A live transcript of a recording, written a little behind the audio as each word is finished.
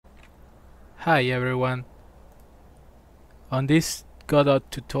Hi everyone. On this Godot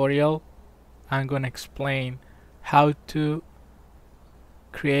tutorial, I'm going to explain how to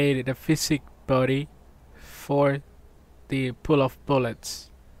create a physics body for the pool of bullets.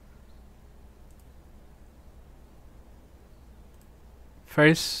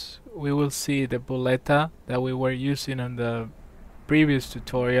 First, we will see the bulleta that we were using on the previous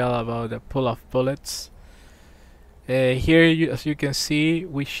tutorial about the pool of bullets. Here, as you can see,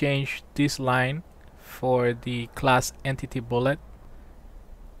 we changed this line for the class entity bullet,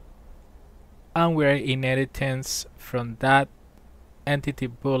 and we're inheriting from that entity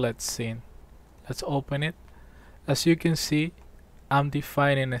bullet scene. Let's open it. As you can see, I'm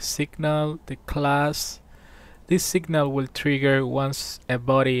defining a signal, the class. This signal will trigger once a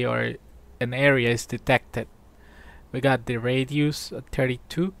body or an area is detected. We got the radius at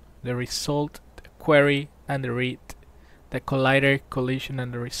 32, the result, the query, and the read, the collider, collision,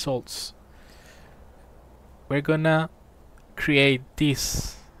 and the results. We're gonna create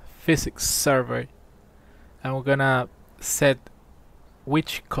this physics server, and we're gonna set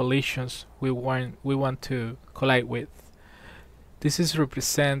which collisions we want to collide with. This is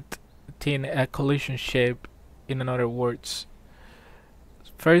representing a collision shape. In other words,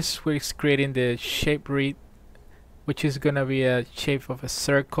 first we're creating the shape read, which is gonna be a shape of a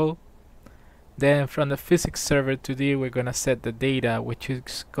circle. Then from the PhysicsServer2D, we're gonna set the data, which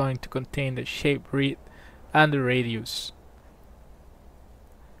is going to contain the shape read and the radius.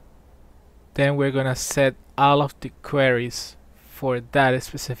 Then we're gonna set all of the queries for that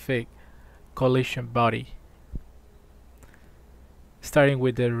specific collision body. Starting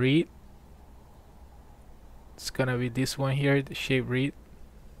with the read, it's gonna be this one here, the shape read.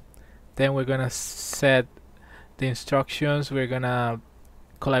 Then we're gonna set the instructions. We're gonna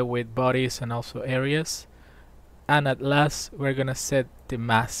collide with bodies and also areas. And at last, we're gonna set the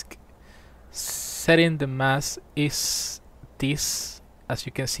mask. Setting the mask is this. As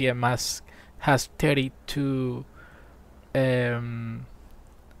you can see, a mask has 32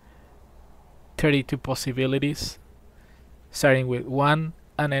 possibilities, starting with 1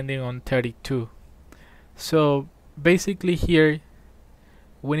 and ending on 32. So basically here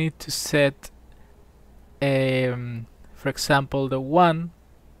we need to set for example, the 1,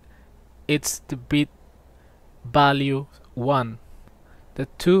 it's the bit value 1. The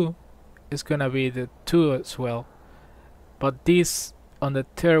 2 is gonna be the 2 as well, but this on the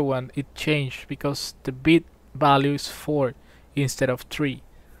third one it changed because the bit value is 4 instead of 3,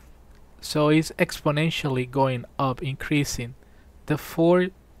 so it's exponentially going up, increasing. The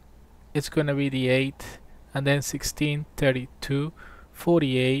 4 is gonna be the 8, and then 16, 32,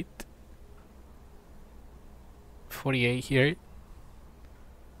 48 here.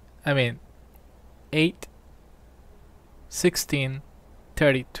 I mean 8, 16,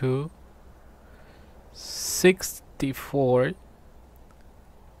 32, 64,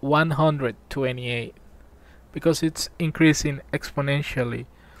 128, because it's increasing exponentially.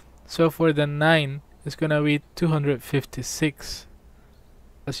 So for the 9, it's gonna be 256,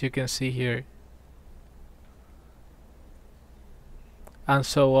 as you can see here, and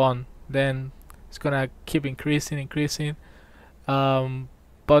so on. Then it's gonna keep increasing.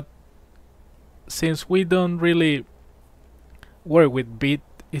 But since we don't really work with bit,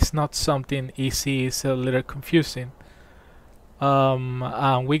 it's not something easy, it's a little confusing.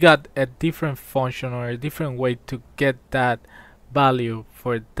 We got a different function or a different way to get that value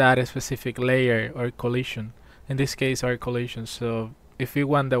for that specific layer or collision. In this case, our collision. So if we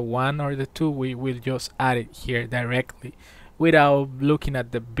want the 1 or the 2, we will just add it here directly without looking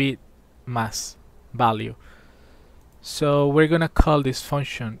at the bit mass value. So we're gonna call this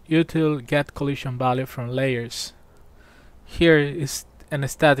function util get collision value from layers. Here is a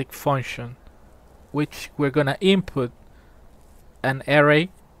static function which we're gonna input an array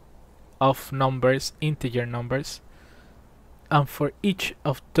of numbers, integer numbers, and for each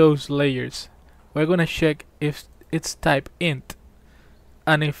of those layers we're gonna check if it's type int,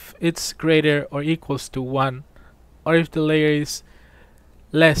 and if it's greater or equals to 1, or if the layer is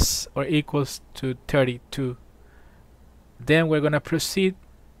less or equals to 32. Then we're gonna proceed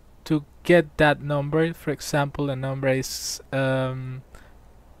to get that number. For example, the number is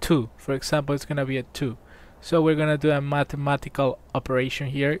 2. For example, it's gonna be a 2. So we're gonna do a mathematical operation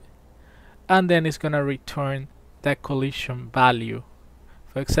here, and then it's gonna return that collision value.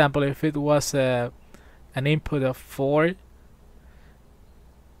 For example, if it was an input of 4,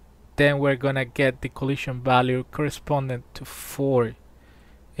 then we're gonna get the collision value corresponding to 4.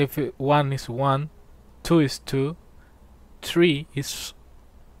 If 1 is 1, 2 is 2, 3 is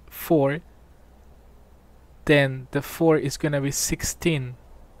 4, then the 4 is gonna be 16,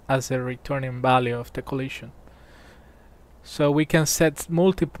 as a returning value of the collision. So we can set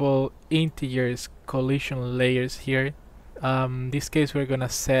multiple integers collision layers here. In this case, we're gonna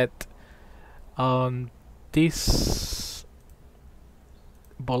set on this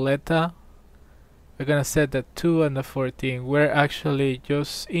boleta, we're gonna set the 2 and the 14. We're actually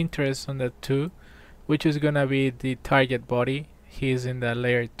just interested in the 2, which is gonna be the target body. He's in the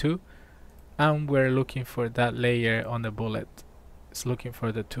layer 2, and we're looking for that layer on the bullet. It's looking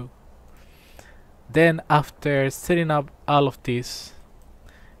for the 2. Then after setting up all of this,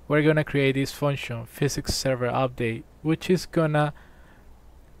 we're gonna create this function PhysicsServer2D, which is gonna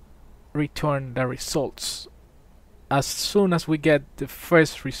return the results. As soon as we get the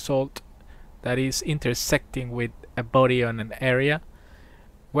first result that is intersecting with a body on an area,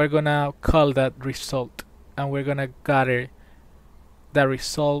 we're gonna call that result, and we're gonna gather the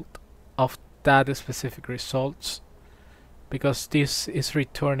result of that specific results, because this is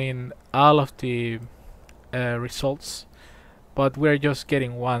returning all of the results, but we're just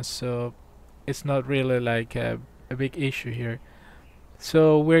getting one, so it's not really like a big issue here.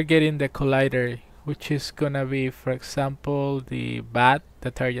 So we're getting the collider, which is gonna be, for example, the bat,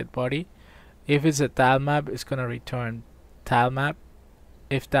 the target body. If it's a tile map, it's gonna return tile map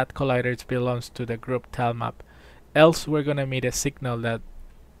if that collider belongs to the group tile map. Else we're gonna meet a signal that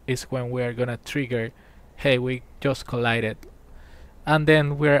is when we're gonna trigger, hey, we just collided. And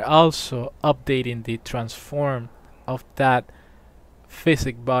then we're also updating the transform of that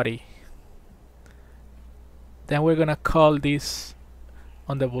physics body. Then we're gonna call this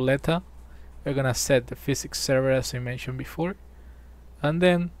on the boleta. We're gonna set the physics server as I mentioned before, and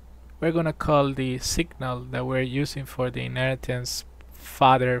then we're gonna call the signal that we're using for the inheritance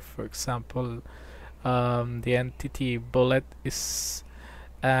father. For example, the entity bullet is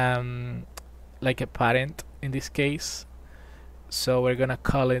like a parent in this case, so we're gonna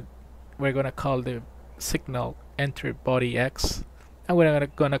call the signal enter body X, and we're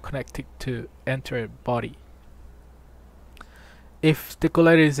gonna connect it to enter body. If the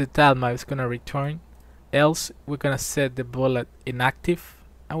collider is a tile map, it's gonna return. Else we're gonna set the bullet inactive,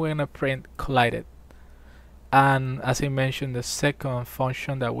 and we're gonna print collided. And as I mentioned, the second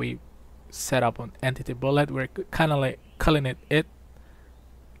function that we set up on entity bullet, we're kind of like calling it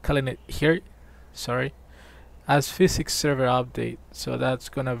here, sorry, as PhysicsServer2D. So that's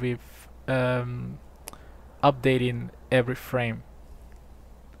gonna be updating every frame.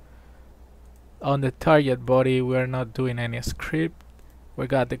 On the target body, we're not doing any script. We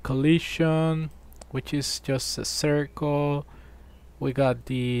got the collision, which is just a circle. We got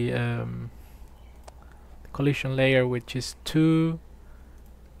the collision layer, which is 2,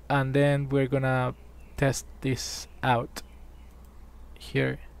 and then we're gonna test this out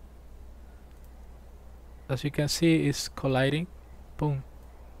here. As you can see, it's colliding. Boom,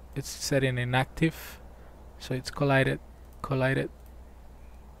 it's set in inactive, so it's collided.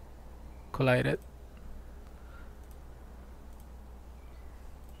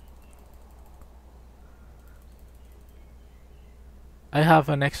 I have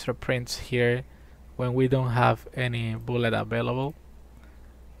an extra prints here when we don't have any bullet available.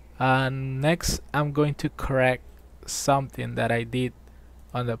 And next I'm going to correct something that I did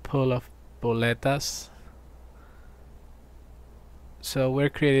on the pool of bulletas. So we're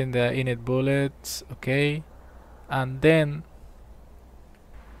creating the init bullets, okay, and then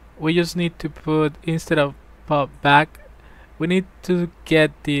we just need to put, instead of pop back, we need to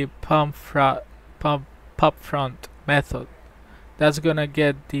get the pop front method. That's gonna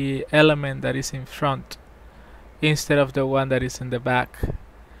get the element that is in front instead of the one that is in the back,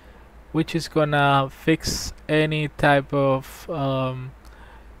 which is gonna fix any type of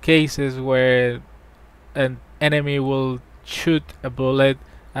cases where an enemy will shoot a bullet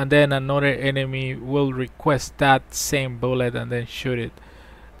and then another enemy will request that same bullet and then shoot it.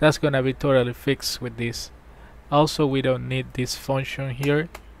 That's gonna be totally fixed with this. Also, we don't need this function here.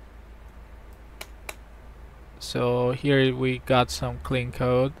 So here we got some clean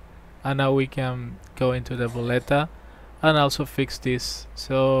code, and now we can go into the boleta and also fix this.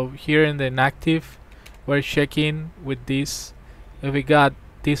 So here in the inactive, we're checking with this. If we got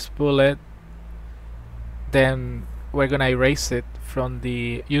this bullet, then we're gonna erase it from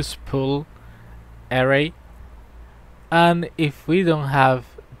the use pool array. And if we don't have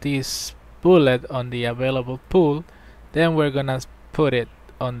this bullet on the available pool, then we're gonna put it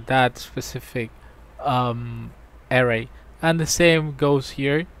on that specific array. And the same goes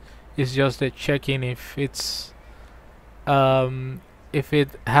here. It's just the checking if it's if it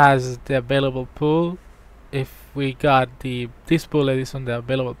has the available pool. If we got this bullet is on the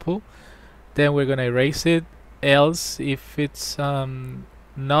available pool, then we're gonna erase it. Else, if it's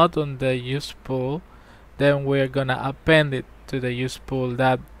not on the use pool, then we're gonna append it to the use pool.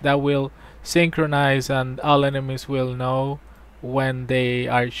 That will synchronize, and all enemies will know when they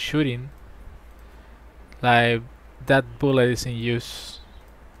are shooting, like that bullet is in use.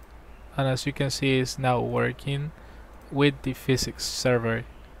 And as you can see, it's now working with the physics server.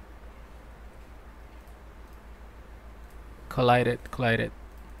 Collided.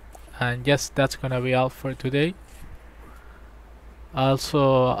 And yes, that's gonna be all for today.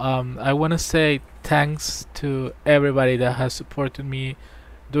 Also, I want to say thanks to everybody that has supported me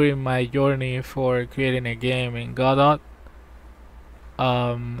during my journey for creating a game in Godot.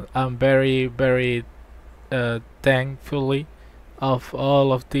 I'm very thankfully of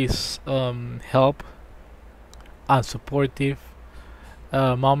all of this help and supportive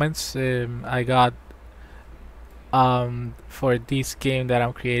moments I got for this game that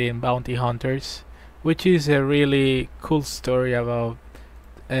I'm creating, Bounty Hunters, which is a really cool story about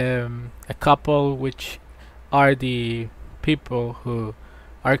a couple, which are the people who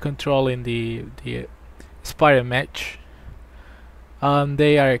are controlling the spider match.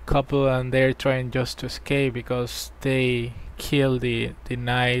 They are a couple and they're trying just to escape because they kill the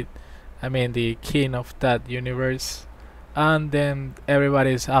knight, I mean the king of that universe, and then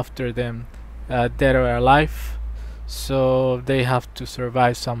everybody's after them, dead or alive, so they have to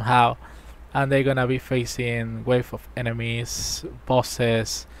survive somehow. And they're gonna be facing wave of enemies,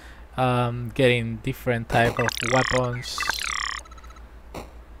 bosses, getting different type of weapons.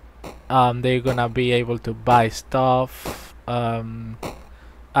 They're gonna be able to buy stuff, and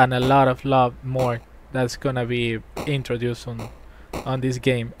a lot more that's gonna be introduced on this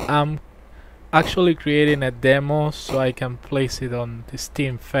game. I'm actually creating a demo so I can place it on the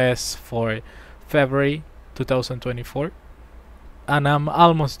Steam Fest for February 2024. And I'm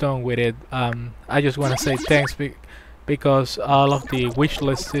almost done with it. I just want to say thanks because all of the wish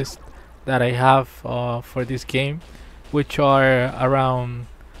lists that I have for this game, which are around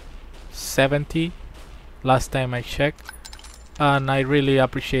 70 last time I checked, and I really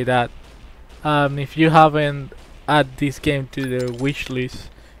appreciate that. If you haven't added this game to the wish list,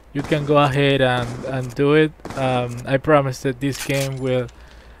 you can go ahead and do it. I promise that this game will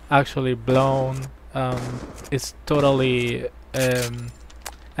actually blow. It's totally an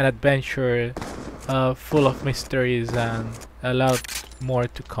adventure full of mysteries and a lot more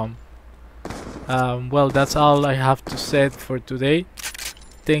to come. Well, that's all I have to say for today.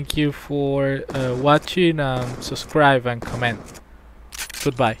 Thank you for watching, and subscribe and comment.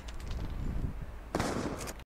 Goodbye.